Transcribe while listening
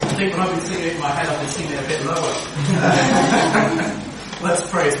think when I've been singing it in my head, I've been singing it a bit lower. Let's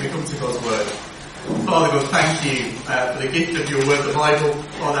pray as we come to God's Word. Father God, thank you for the gift of your Word, the Bible.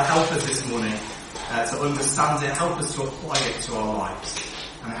 Father, help us this morning to understand it, help us to apply it to our lives,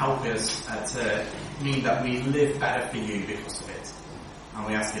 and help us to mean that we live better for you because of it. And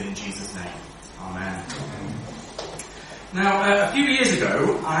we ask it in Jesus' name. Amen. Now, a few years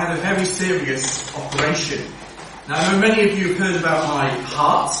ago, I had a very serious operation. Now, I know many of you have heard about my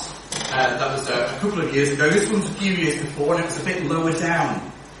heart. That was a couple of years ago. This one's a few years before, and it was a bit lower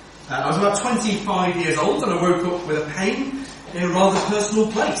down. I was about 25 years old, and I woke up with a pain in a rather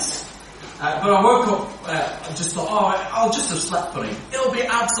personal place. But I woke up and just thought, I'll just have slept funny. It'll be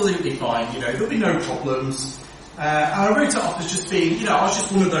absolutely fine, there'll be no problems. And I wrote it off as just being, I was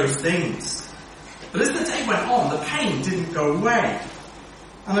just one of those things. But as the day went on, the pain didn't go away.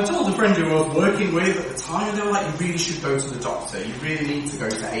 And I told a friend who I was working with at the time, and they were like, you really should go to the doctor. You really need to go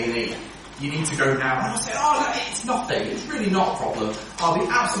to A&E. You need to go now. And I said, no, it's nothing. It's really not a problem. I'll be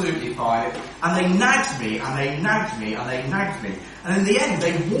absolutely fine. And they nagged me, and they nagged me, and they nagged me. And in the end,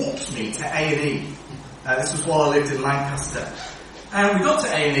 they walked me to A&E. This was while I lived in Lancaster. And we got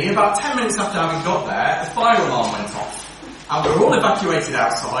to A&E. About 10 minutes after having got there, the fire alarm went off. And we were all evacuated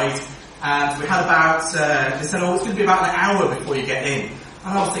outside. And we had they said, it's going to be about an hour before you get in.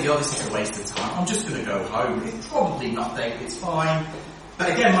 And I was thinking, this is a waste of time. I'm just going to go home. It's probably nothing. It's fine.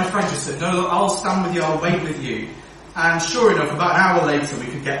 But again, my friend just said, no, I'll stand with you. I'll wait with you. And sure enough, about an hour later, we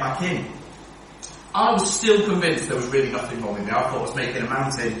could get back in. I was still convinced there was really nothing wrong with me. I thought I was making a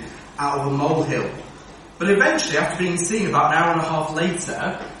mountain out of a molehill. But eventually, after being seen about an hour and a half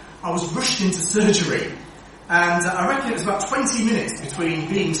later, I was rushed into surgery. And I reckon it was about 20 minutes between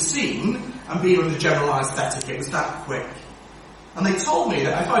being seen and being under general anaesthetic. It was that quick. And they told me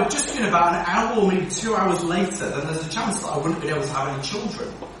that if I'd just been about an hour or maybe 2 hours later, then there's a chance that I wouldn't be able to have any children.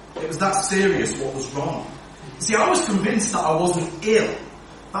 It was that serious what was wrong. See, I was convinced that I wasn't ill,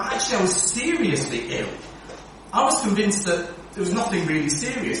 but actually I was seriously ill. I was convinced that there was nothing really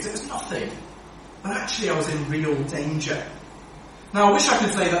serious. There was nothing. But actually I was in real danger. Now, I wish I could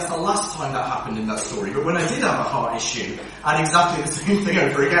say that's the last time that happened in that story, but when I did have a heart issue, I had exactly the same thing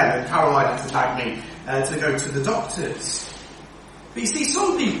over again, and Caroline had to tag me to go to the doctors. But you see,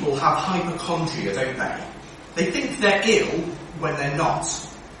 some people have hypochondria, don't they? They think they're ill when they're not.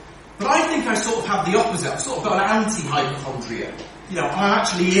 But I think I sort of have the opposite. I've sort of got an anti-hypochondria. I'm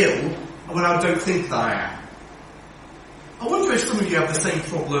actually ill when I don't think that I am. I wonder if some of you have the same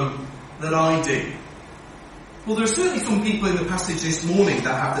problem that I do. Well, there are certainly some people in the passage this morning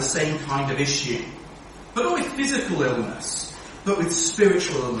that have the same kind of issue. But not with physical illness, but with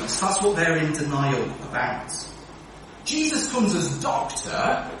spiritual illness. That's what they're in denial about. Jesus comes as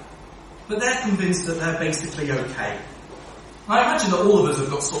doctor, but they're convinced that they're basically okay. I imagine that all of us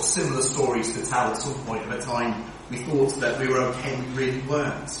have got sort of similar stories to tell at some point of a time we thought that we were okay and we really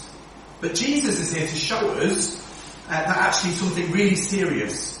weren't. But Jesus is here to show us that actually something really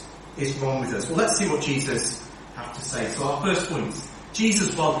serious is wrong with us. Well, let's see what Jesus have to say. So our first point,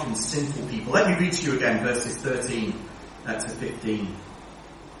 Jesus welcomes sinful people. Let me read to you again verses 13 to 15.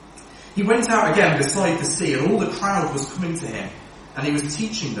 He went out again beside the sea, and all the crowd was coming to him, and he was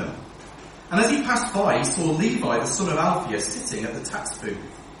teaching them. And as he passed by, he saw Levi, the son of Alphaeus, sitting at the tax booth.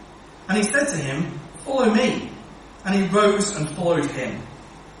 And he said to him, "Follow me." And he rose and followed him.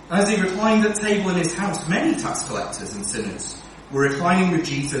 And as he reclined at table in his house, many tax collectors and sinners were reclining with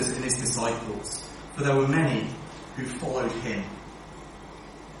Jesus and his disciples, for there were many who followed him.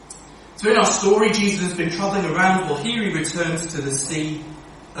 So in our story, Jesus has been travelling around. Well, here he returns to the Sea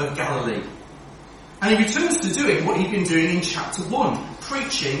of Galilee. And he returns to doing what he'd been doing in chapter 1,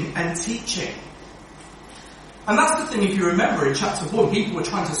 preaching and teaching. And that's the thing, if you remember, in chapter 1, people were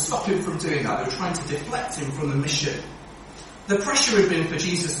trying to stop him from doing that. They were trying to deflect him from the mission. The pressure had been for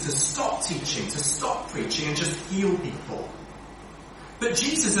Jesus to stop teaching, to stop preaching, and just heal people. But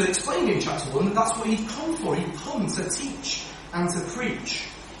Jesus had explained in chapter 1 that that's what he'd come for. He'd come to teach and to preach.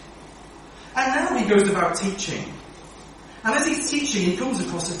 And now he goes about teaching. And as he's teaching, he comes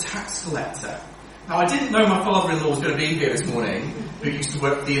across a tax collector. Now, I didn't know my father-in-law was going to be here this morning, who used to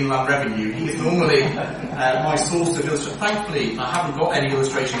work for the Inland Revenue. He is normally my source of illustration. Thankfully, I haven't got any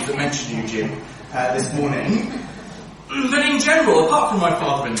illustrations that mention you, Jim, this morning. But in general, apart from my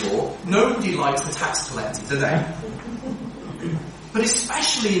father-in-law, nobody likes a tax collector, do they? But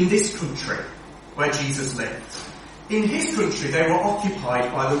especially in this country, where Jesus lived. In his country, they were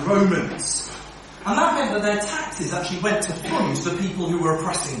occupied by the Romans. And that meant that their taxes actually went to fund the people who were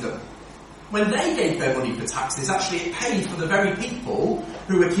oppressing them. When they gave their money for taxes, actually it paid for the very people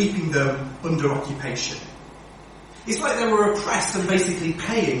who were keeping them under occupation. It's like they were oppressed and basically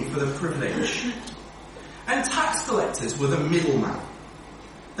paying for the privilege. And tax collectors were the middleman.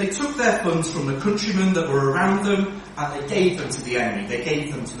 They took their funds from the countrymen that were around them and they gave them to the enemy. They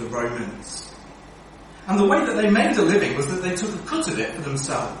gave them to the Romans. And the way that they made a living was that they took a cut of it for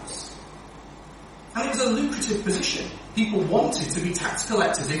themselves. And it was a lucrative position. People wanted to be tax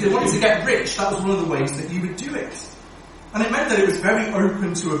collectors. If they wanted to get rich, that was one of the ways that you would do it. And it meant that it was very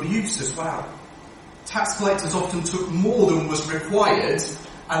open to abuse as well. Tax collectors often took more than was required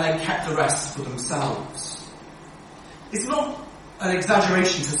and then kept the rest for themselves. It's not an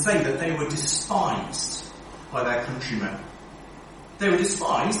exaggeration to say that they were despised by their countrymen. They were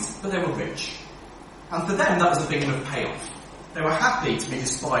despised, but they were rich. And for them, that was a big enough payoff. They were happy to be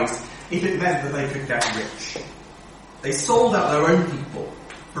despised if it meant that they could get rich. They sold out their own people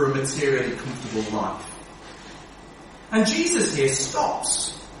for a materially comfortable life. And Jesus here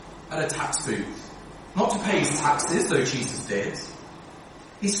stops at a tax booth. Not to pay his taxes, though Jesus did.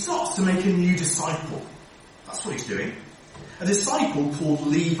 He stops to make a new disciple. That's what he's doing. A disciple called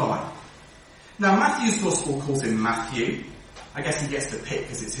Levi. Now Matthew's gospel calls him Matthew. I guess he gets to pick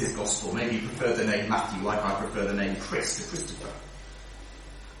because it's his gospel. Maybe he preferred the name Matthew like I prefer the name Chris to Christopher.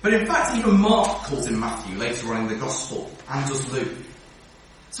 But in fact, even Mark calls him Matthew later on in the gospel, and does Luke.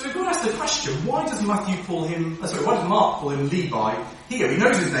 So we've got to ask the question, why does Mark call him Levi here? He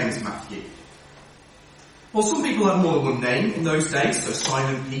knows his name is Matthew. Well, some people had more than one name in those days, so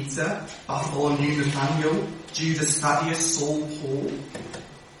Simon Peter, Bartholomew, Nathaniel, Judas Thaddeus, Saul, Paul.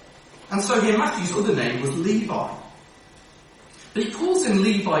 And so here Matthew's other name was Levi. But he calls him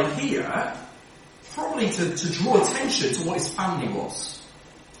Levi here, probably to draw attention to what his family was.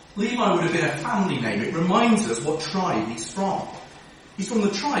 Levi would have been a family name. It reminds us what tribe he's from. He's from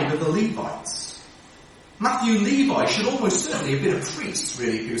the tribe of the Levites. Matthew Levi should almost certainly have been a priest,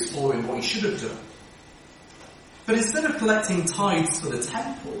 really, if he was following what he should have done. But instead of collecting tithes for the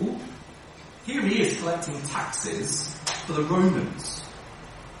temple, here he is collecting taxes for the Romans.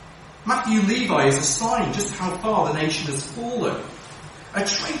 Matthew Levi is a sign just how far the nation has fallen. A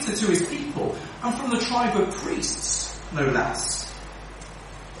traitor to his people, and from the tribe of priests, no less.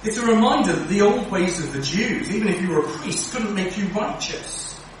 It's a reminder that the old ways of the Jews, even if you were a priest, couldn't make you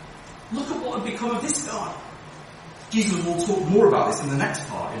righteous. Look at what had become of this guy. Jesus will talk more about this in the next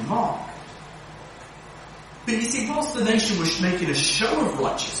part, in Mark. But you see, whilst the nation was making a show of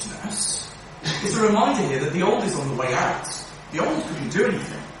righteousness, it's a reminder here that the old is on the way out. The old couldn't do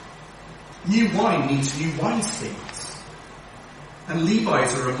anything. New wine needs new wineskins. And Levi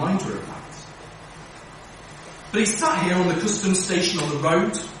is a reminder of that. But he's sat here on the customs station on the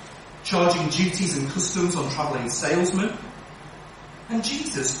road, charging duties and customs on travelling salesmen. And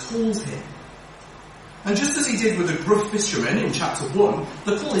Jesus calls him. And just as he did with the gruff fisherman in chapter 1,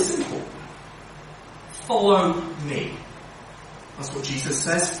 the call is simple. Follow me. That's what Jesus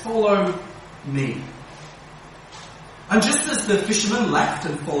says. Follow me. And just as the fisherman left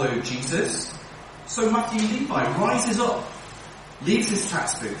and followed Jesus, so Matthew Levi rises up, leaves his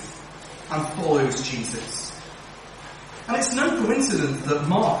tax booth, and follows Jesus. And it's no coincidence that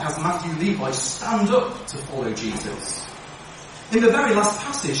Mark has Matthew Levi stand up to follow Jesus. In the very last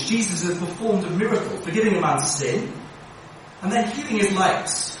passage, Jesus has performed a miracle, forgiving a man's sin, and then healing his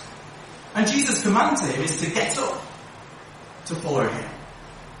legs. And Jesus' command to him is to get up to follow him.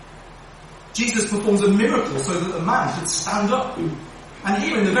 Jesus performs a miracle so that the man could stand up. And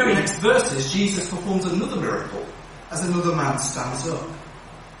here in the very next verses, Jesus performs another miracle as another man stands up.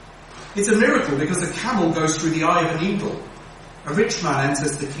 It's a miracle because a camel goes through the eye of a needle. A rich man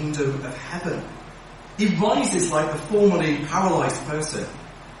enters the kingdom of heaven. He rises like the formerly paralysed person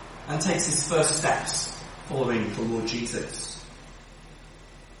and takes his first steps following the Lord Jesus.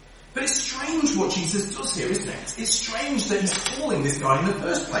 But it's strange what Jesus does here, isn't it? It's strange that he's calling this guy in the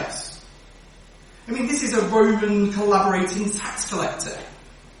first place. I mean, this is a Roman collaborating tax collector.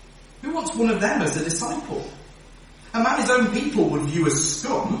 Who wants one of them as a disciple? A man his own people would view as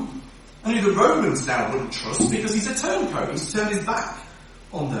scum, and who the Romans now wouldn't trust because he's a turncoat. He's turned his back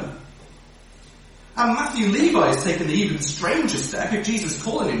on them. And Matthew Levi has taken the even stranger step. If Jesus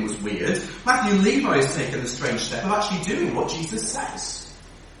calling him was weird, Matthew Levi has taken the strange step of actually doing what Jesus says.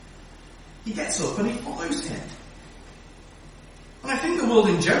 He gets up and he follows him. And I think the world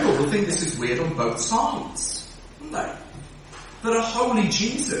in general will think this is weird on both sides, wouldn't they? That a holy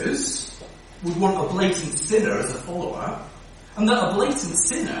Jesus would want a blatant sinner as a follower, and that a blatant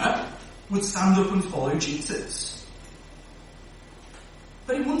sinner would stand up and follow Jesus.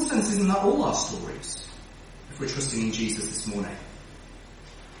 But in one sense, isn't that all our stories, if we're trusting in Jesus this morning?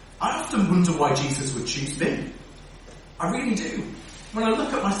 I often wonder why Jesus would choose me. I really do. When I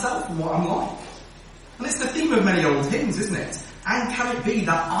look at myself and what I'm like. And it's the theme of many old hymns, isn't it? And can it be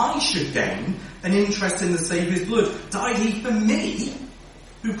that I should gain an interest in the Saviour's blood? Died he for me,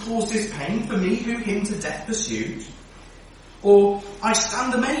 who caused his pain, for me who him to death pursued? Or I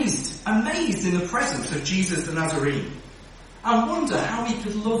stand amazed in the presence of Jesus the Nazarene, and wonder how he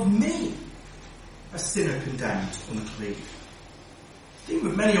could love me, a sinner condemned unclean. Theme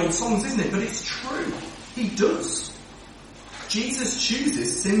of many old songs, isn't it? But it's true. He does. Jesus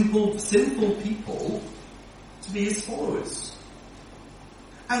chooses sinful people to be his followers.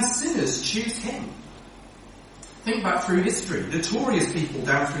 And sinners choose him. Think back through history. Notorious people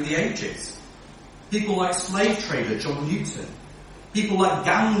down through the ages. People like slave trader John Newton. People like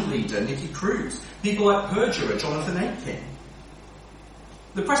gang leader Nicky Cruz. People like perjurer Jonathan Aitken.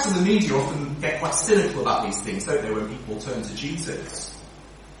 The press and the media often get quite cynical about these things, don't they, when people turn to Jesus.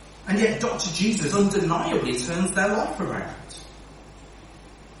 And yet Dr. Jesus undeniably turns their life around.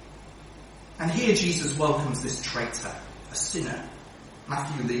 And here Jesus welcomes this traitor, a sinner,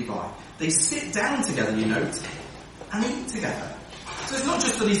 Matthew Levi. They sit down together, you note, and eat together. So it's not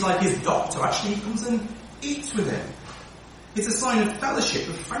just that he's like his doctor, actually he comes and eats with him. It's a sign of fellowship,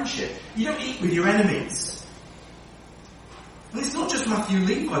 of friendship. You don't eat with your enemies. And it's not just Matthew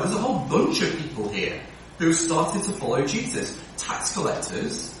Levi, there's a whole bunch of people here who started to follow Jesus. Tax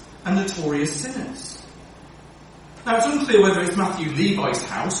collectors and notorious sinners. Now it's unclear whether it's Matthew Levi's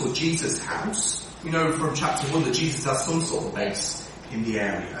house or Jesus' house. We know from chapter 1 that Jesus has some sort of base in the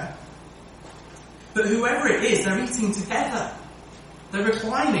area. But whoever it is, they're eating together. They're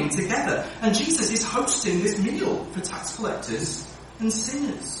reclining together. And Jesus is hosting this meal for tax collectors and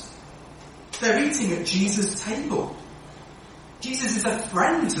sinners. They're eating at Jesus' table. Jesus is a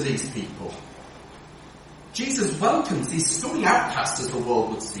friend to these people. Jesus welcomes these scummy outcasts, as the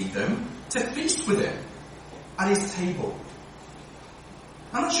world would see them, to feast with him at his table.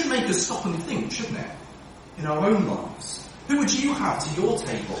 And that should make us stop and think, shouldn't it? In our own lives. Who would you have to your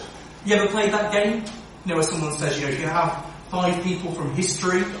table? You ever played that game? You know, where someone says, if you have 5 people from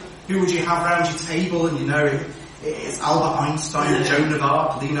history, who would you have around your table? And it's Albert Einstein, Joan of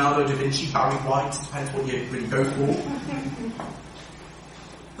Arc, Leonardo da Vinci, Barry White, depends what you really go for.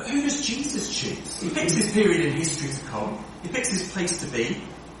 But who does Jesus choose? He picks his period in history to come. He picks his place to be.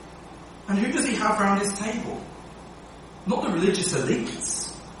 And who does he have around his table? Not the religious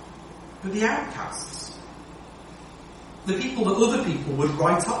elites, but the outcasts. The people that other people would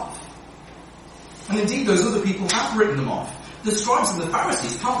write off. And indeed those other people have written them off. The scribes and the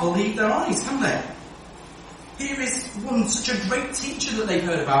Pharisees can't believe their eyes, can they? Here is one such a great teacher that they've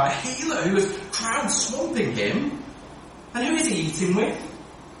heard about, a healer who has crowds swamping him. And who is he eating with?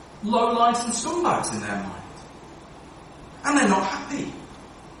 Lowlights and scumbags in their mind. And they're not happy.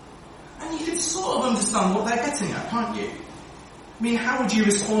 And you can sort of understand what they're getting at, can't you? I mean, how would you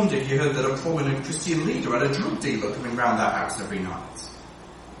respond if you heard that a prominent Christian leader had a drug dealer coming round their house every night?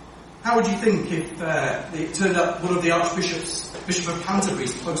 How would you think if it turned up one of the Bishop of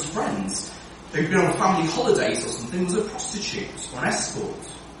Canterbury's close friends, who'd been on family holidays or something, was a prostitute or an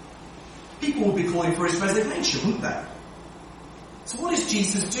escort? People would be calling for his resignation, wouldn't they? So what is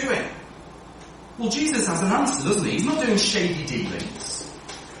Jesus doing? Well, Jesus has an answer, doesn't he? He's not doing shady dealings.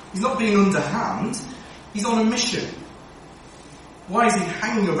 He's not being underhand. He's on a mission. Why is he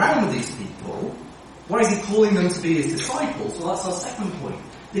hanging around with these people? Why is he calling them to be his disciples? Well, that's our second point.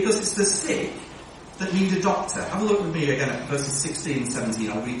 Because it's the sick that need a doctor. Have a look with me again at verses 16 and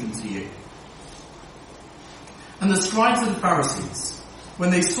 17. I'll read them to you. And the scribes and the Pharisees, when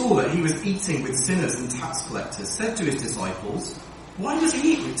they saw that he was eating with sinners and tax collectors, said to his disciples, "Why does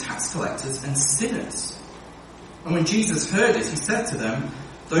he eat with tax collectors and sinners?" And when Jesus heard it, he said to them,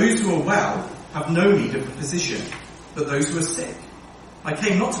 "Those who are well have no need of a physician, but those who are sick. I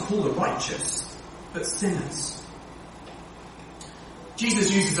came not to call the righteous, but sinners."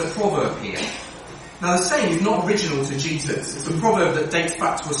 Jesus uses a proverb here. Now the saying is not original to Jesus. It's a proverb that dates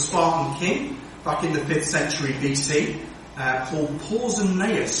back to a Spartan king back in the 5th century BC called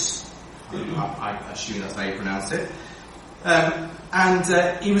Pausanias. I assume that's how you pronounce it.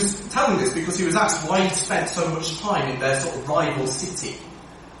 And he was telling this because he was asked why he'd spent so much time in their sort of rival city.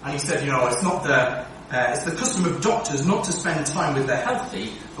 And he said, it's the custom of doctors not to spend time with the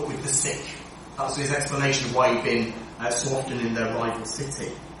healthy, but with the sick. That was his explanation of why he'd been so often in their rival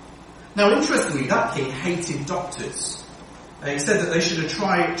city. Now, interestingly, that king hated doctors. He said that they should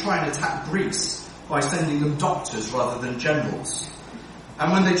try and attack Greece by sending them doctors rather than generals.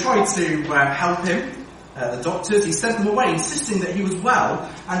 And when they tried to help him, the doctors, he sent them away, insisting that he was well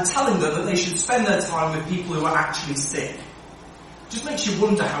and telling them that they should spend their time with people who were actually sick. Just makes you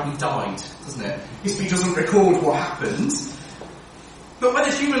wonder how he died, doesn't it? History doesn't record what happened. But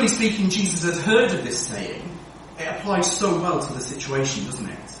whether humanly speaking Jesus had heard of this saying, it applies so well to the situation, doesn't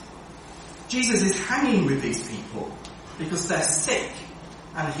it? Jesus is hanging with these people because they're sick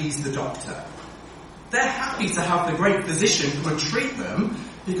and he's the doctor. They're happy to have the great physician come and treat them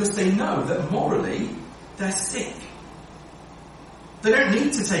because they know that morally they're sick. They don't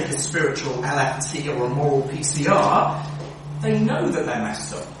need to take a spiritual LFT or a moral PCR. They know that they're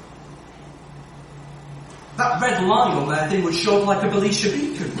messed up. That red line on their thing would show up like a Belisha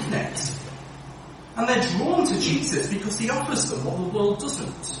beacon, wouldn't it? And they're drawn to Jesus because he offers them what the world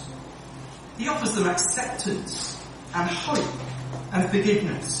doesn't. He offers them acceptance and hope and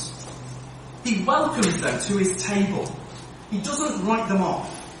forgiveness. He welcomes them to his table. He doesn't write them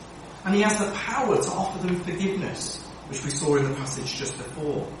off. And he has the power to offer them forgiveness, which we saw in the passage just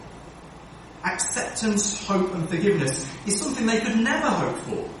before. Acceptance, hope and forgiveness is something they could never hope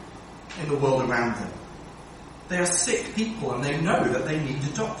for in the world around them. They are sick people and they know that they need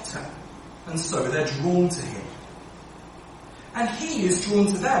a doctor. And so they're drawn to him. And he is drawn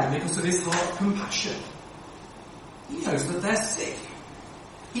to them because of his heart of compassion. He knows that they're sick.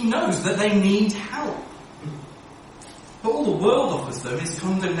 He knows that they need help. But all the world offers them is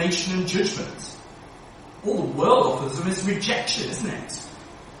condemnation and judgment. All the world offers them is rejection, isn't it?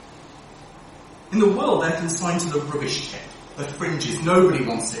 In the world, they're consigned to the rubbish tip, the fringes nobody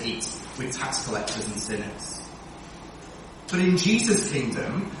wants to eat with tax collectors and sinners. But in Jesus'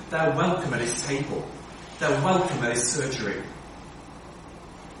 kingdom, they're welcome at his table. They're welcome at his surgery.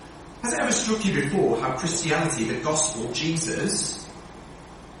 Has it ever struck you before how Christianity, the gospel, Jesus,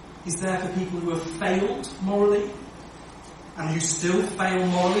 is there for people who have failed morally and who still fail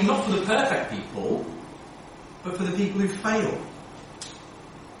morally? Not for the perfect people, but for the people who fail.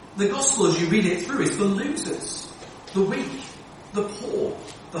 The gospel, as you read it through, is for losers, the weak, the poor,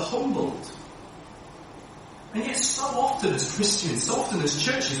 the humbled. And yet so often as Christians, so often as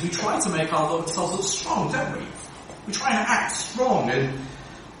churches, we try to make ourselves look strong, don't we? We try and act strong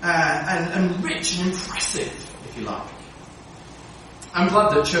and rich and impressive, if you like. I'm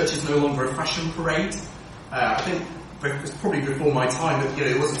glad that church is no longer a fashion parade. I think it was probably before my time that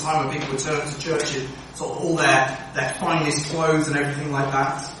there was a time when people would turn up to church in sort of all their finest clothes and everything like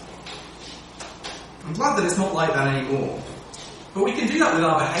that. I'm glad that it's not like that anymore. But we can do that with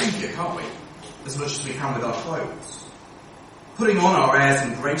our behaviour, can't we? As much as we can with our clothes. Putting on our airs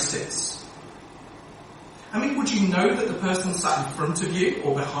and graces. I mean, would you know that the person sat in front of you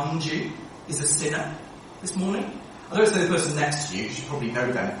or behind you is a sinner this morning? I don't say the person next to you, because you probably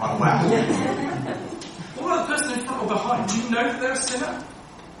know them quite well. What about the person in front or behind? Do you know that they're a sinner?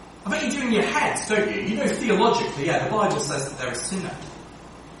 I bet you do in your head, don't you? You know theologically, the Bible says that they're a sinner.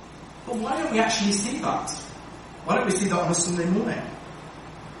 But why don't we actually see that? Why don't we see that on a Sunday morning?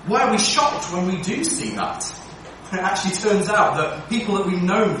 Why are we shocked when we do see that? When it actually turns out that people that we've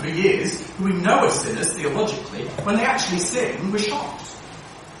known for years, who we know are sinners theologically, when they actually sin, we're shocked.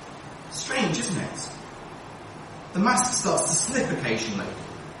 Strange, isn't it? The mask starts to slip occasionally.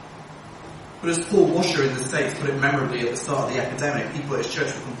 But as Paul Washer in the States put it memorably at the start of the epidemic, people at his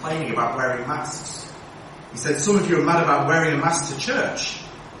church were complaining about wearing masks. He said, some of you are mad about wearing a mask to church,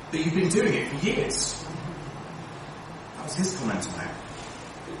 but you've been doing it for years. That was his comment on it.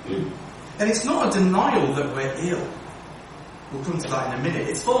 And it's not a denial that we're ill. We'll come to that in a minute.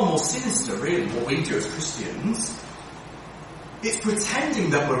 It's far more sinister, really, what we do as Christians. It's pretending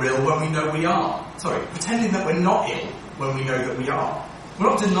that we're ill when we know we are. Pretending that we're not ill when we know that we are. We're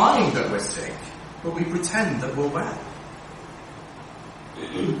not denying that we're sick, but we pretend that we're well.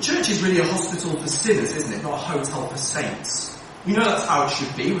 Church is really a hospital for sinners, isn't it? Not a hotel for saints. We know that's how it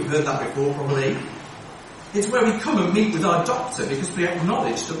should be. We've heard that before, probably. It's where we come and meet with our doctor because we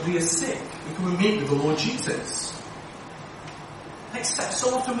acknowledge that we are sick. We come and meet with the Lord Jesus. Except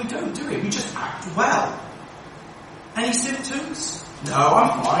so often we don't, do we? We just act well. Any symptoms? No,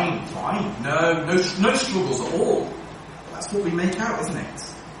 I'm fine. No struggles at all. That's what we make out, isn't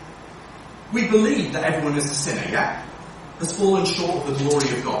it? We believe that everyone is a sinner, yeah? Has fallen short of the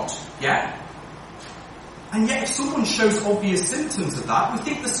glory of God, yeah? And yet if someone shows obvious symptoms of that, we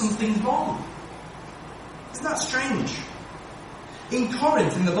think there's something wrong. Isn't that strange? In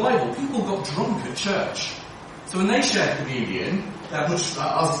Corinth, in the Bible, people got drunk at church. So when they shared communion, they had much,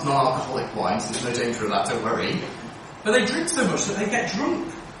 ours is non-alcoholic wine, so there's no danger of that, don't worry. But they drink so much that they get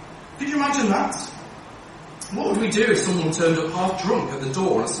drunk. Could you imagine that? What would we do if someone turned up half drunk at the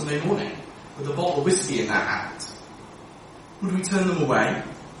door on a Sunday morning with a bottle of whiskey in their hand? Would we turn them away?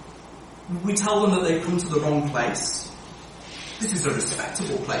 Would we tell them that they've come to the wrong place? This is a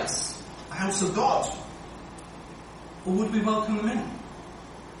respectable place, a house of God. Or would we welcome them in?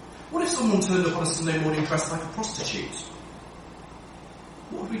 What if someone turned up on a Sunday morning dressed like a prostitute?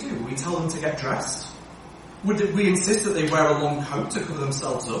 what would we do? Would we tell them to get dressed? Would we insist that they wear a long coat to cover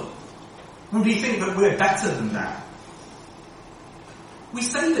themselves up? Would we think that we're better than that? We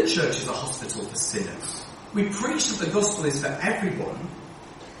say that church is a hospital for sinners. We preach that the gospel is for everyone.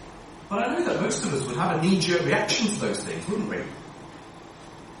 But I know that most of us would have a knee-jerk reaction to those things, wouldn't we?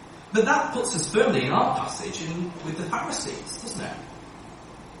 But that puts us firmly in our passage with the Pharisees, doesn't it?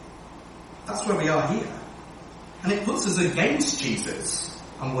 That's where we are here. And it puts us against Jesus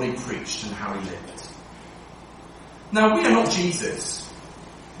and what he preached and how he lived. Now, we are not Jesus.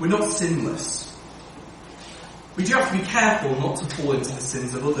 We're not sinless. We do have to be careful not to fall into the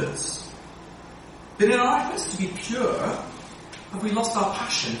sins of others. But in our efforts to be pure, have we lost our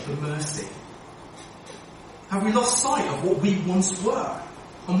passion for mercy? Have we lost sight of what we once were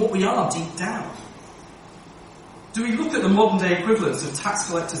and what we are deep down? Do we look at the modern day equivalents of tax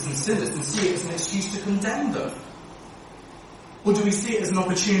collectors and sinners and see it as an excuse to condemn them? Or do we see it as an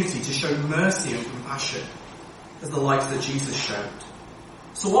opportunity to show mercy and compassion as the light that Jesus showed?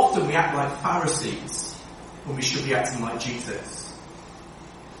 So often we act like Pharisees when we should be acting like Jesus.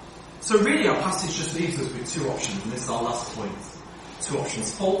 So really our passage just leaves us with two options, and this is our last point. Two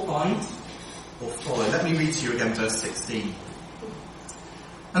options: fault find or follow. Let me read to you again verse 16.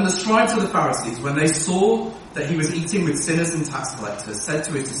 And the scribes of the Pharisees, when they saw that he was eating with sinners and tax collectors, said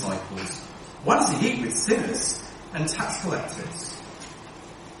to his disciples, "Why does he eat with sinners and tax collectors?"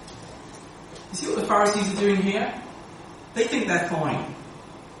 You see what the Pharisees are doing here? They think they're fine.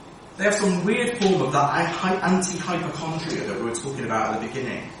 They have some weird form of that anti-hypochondria that we were talking about at the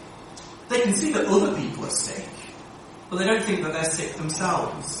beginning. They can see that other people are sick, but they don't think that they're sick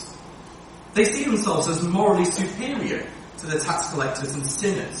themselves. They see themselves as morally superior to the tax collectors and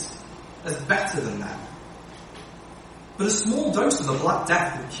sinners, as better than them. But a small dose of the Black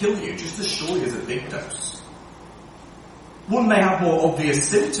Death will kill you just as surely as a big dose. One may have more obvious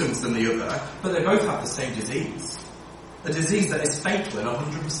symptoms than the other, but they both have the same disease. A disease that is fatal in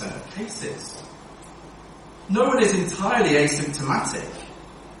 100% of cases. No one is entirely asymptomatic.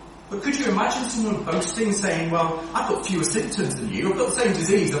 But could you imagine someone boasting, saying, "Well, I've got fewer symptoms than you, I've got the same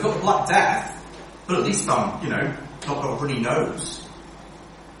disease, I've got the Black Death, but at least I'm, not got a runny nose."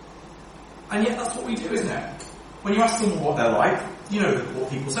 And yet that's what we do, isn't it? When you ask someone what they're like, what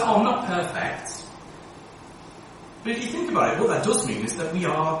people say, "Oh, I'm not perfect." But if you think about it, what that does mean is that we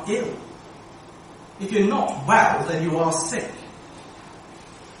are ill. If you're not well, then you are sick.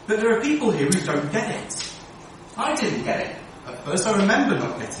 But there are people here who don't get it. I didn't get it at first. I remember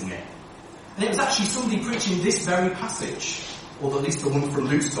not getting it. And it was actually somebody preaching this very passage, or at least the one from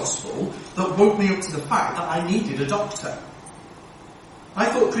Luke's Gospel, that woke me up to the fact that I needed a doctor. I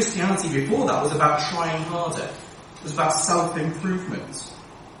thought Christianity before that was about trying harder. It was about self-improvement.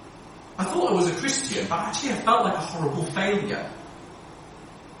 I thought I was a Christian, but actually I felt like a horrible failure.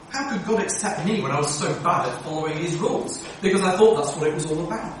 How could God accept me when I was so bad at following his rules? Because I thought that's what it was all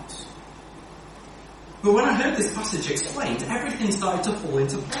about. But when I heard this passage explained, everything started to fall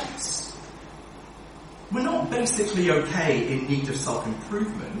into place. We're not basically okay in need of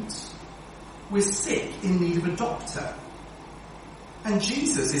self-improvement. We're sick in need of a doctor. And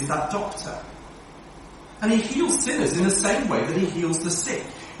Jesus is that doctor. And he heals sinners in the same way that he heals the sick.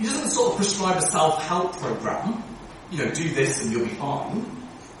 He doesn't sort of prescribe a self-help program. Do this and you'll be fine.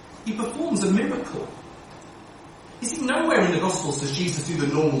 He performs a miracle. You see, nowhere in the Gospels does Jesus do the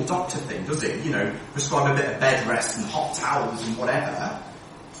normal doctor thing, does he? Prescribe a bit of bed rest and hot towels and whatever.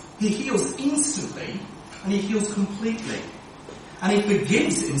 He heals instantly, and he heals completely. And he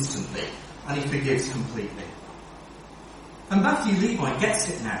forgives instantly, and he forgives completely. And Matthew Levi gets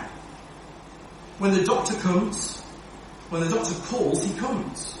it now. When the doctor comes, when the doctor calls, he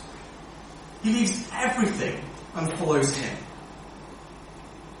comes. He leaves everything and follows him.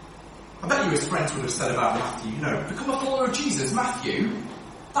 I bet you his friends would have said about Matthew, become a follower of Jesus, Matthew.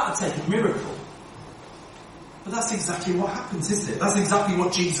 That'd take a miracle. But that's exactly what happens, isn't it? That's exactly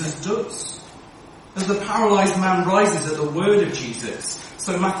what Jesus does. As the paralysed man rises at the word of Jesus,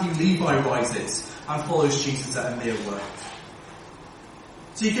 so Matthew Levi rises and follows Jesus at a mere word.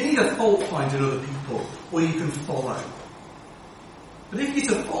 So you can either fault find in other people, or you can follow. But if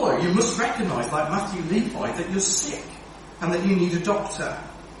you're to follow, you must recognise, like Matthew Levi, that you're sick and that you need a doctor.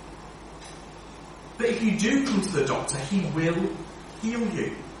 But if you do come to the doctor, he will heal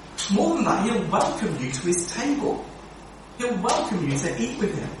you. More than that, he'll welcome you to his table. He'll welcome you to eat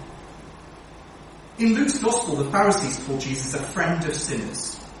with him. In Luke's Gospel, the Pharisees call Jesus a friend of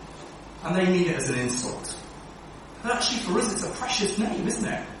sinners. And they mean it as an insult. But actually for us it's a precious name, isn't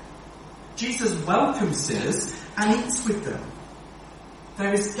it? Jesus welcomes sinners and eats with them.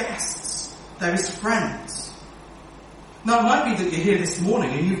 They're his guests. They're his friends. Now, it might be that you're here this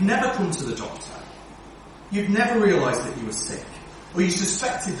morning and you've never come to the doctor. You've never realised that you were sick. Or you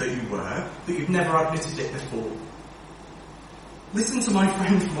suspected that you were, but you've never admitted it before. Listen to my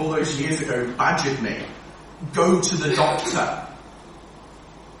friend from all those years ago who badgered me. Go to the doctor.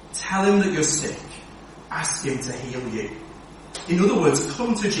 Tell him that you're sick. Ask him to heal you. In other words,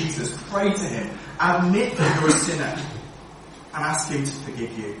 come to Jesus, pray to him, admit that you're a sinner, and ask him to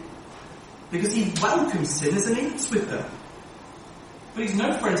forgive you. Because he welcomes sinners and eats with them. But he's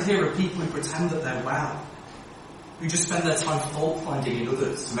no friend here of people who pretend that they're well, who just spend their time fault-finding in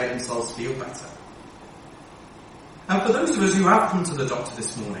others to make themselves feel better. And for those of us who have come to the doctor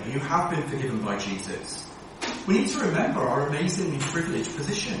this morning, who have been forgiven by Jesus, we need to remember our amazingly privileged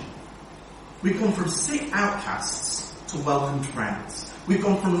position. We've gone from sick outcasts to welcomed friends. We've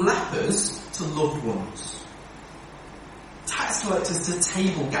gone from lepers to loved ones. Tax collectors to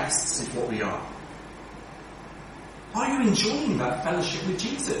table guests is what we are. Are you enjoying that fellowship with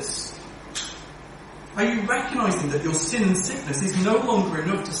Jesus? Are you recognising that your sin and sickness is no longer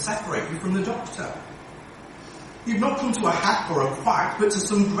enough to separate you from the doctor? You've not come to a hack or a quack, but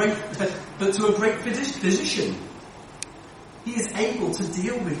to a great physician. He is able to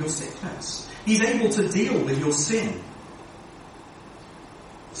deal with your sickness. He's able to deal with your sin.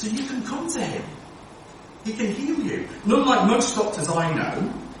 So you can come to him. He can heal you. And unlike most doctors I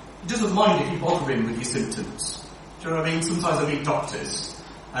know, he doesn't mind if you bother him with your symptoms. Do you know what I mean? Sometimes I meet doctors,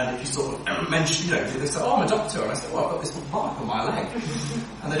 and if you sort of mention, they say, oh, I'm a doctor. And I say, well, I've got this little mark on my leg.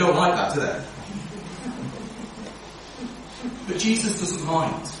 And they don't like that, do they? But Jesus doesn't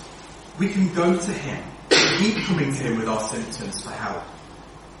mind. We can go to him. Keep coming to him with our symptoms for help.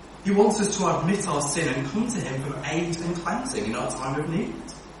 He wants us to admit our sin and come to him for aid and cleansing in our time of need.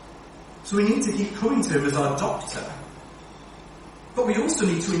 So we need to keep coming to him as our doctor. But we also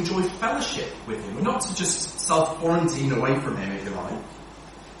need to enjoy fellowship with him. We're not to just self-quarantine away from him, if you like.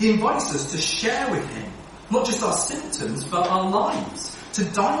 He invites us to share with him, not just our symptoms, but our lives, to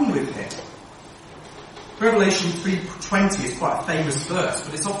dine with him. Revelation 3:20 is quite a famous verse,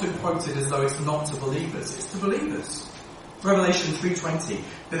 but it's often quoted as though it's not to believers. It's to believers. Revelation 3:20,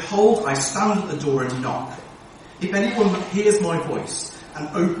 behold, I stand at the door and knock. If anyone hears my voice and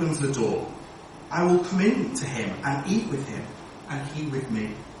opens the door, I will come in to him and eat with him, and he with me.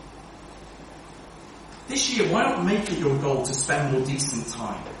 This year, why not make it your goal to spend more decent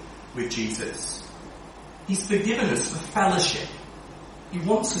time with Jesus? He's forgiven us for fellowship. He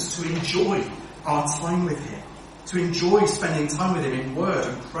wants us to enjoy our time with him, to enjoy spending time with him in word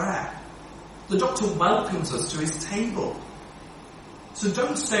and prayer. The doctor welcomes us to his table. So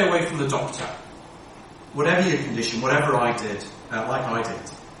don't stay away from the doctor, whatever your condition, whatever I did, like I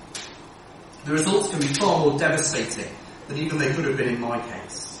did. The results can be far more devastating than even they could have been in my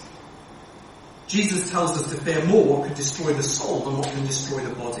case. Jesus tells us to fear more what could destroy the soul than what can destroy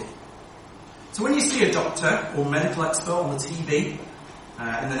the body. So when you see a doctor or medical expert on the TV,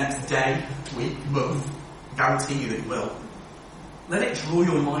 in the next day, week, month, guarantee you that you will, let it draw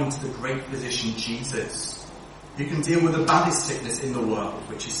your mind to the great physician Jesus, who can deal with the baddest sickness in the world,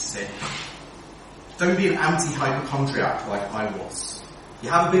 which is sin. Don't be an anti-hypochondriac like I was. You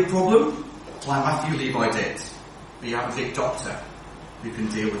have a big problem, like Matthew Levi did, but you have a big doctor who can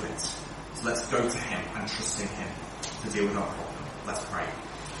deal with it. So let's go to him and trust in him to deal with our problem. Let's pray.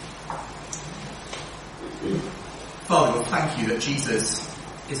 Father, we thank you that Jesus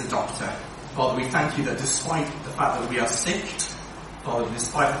is a doctor. Father, we thank you that despite the fact that we are sick, Father,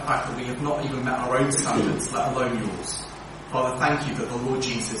 despite the fact that we have not even met our own standards, let alone yours, Father, thank you that the Lord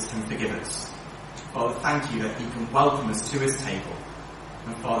Jesus can forgive us. Father, thank you that he can welcome us to his table.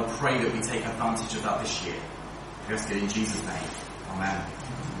 And Father, pray that we take advantage of that this year. We ask it in Jesus' name. Amen.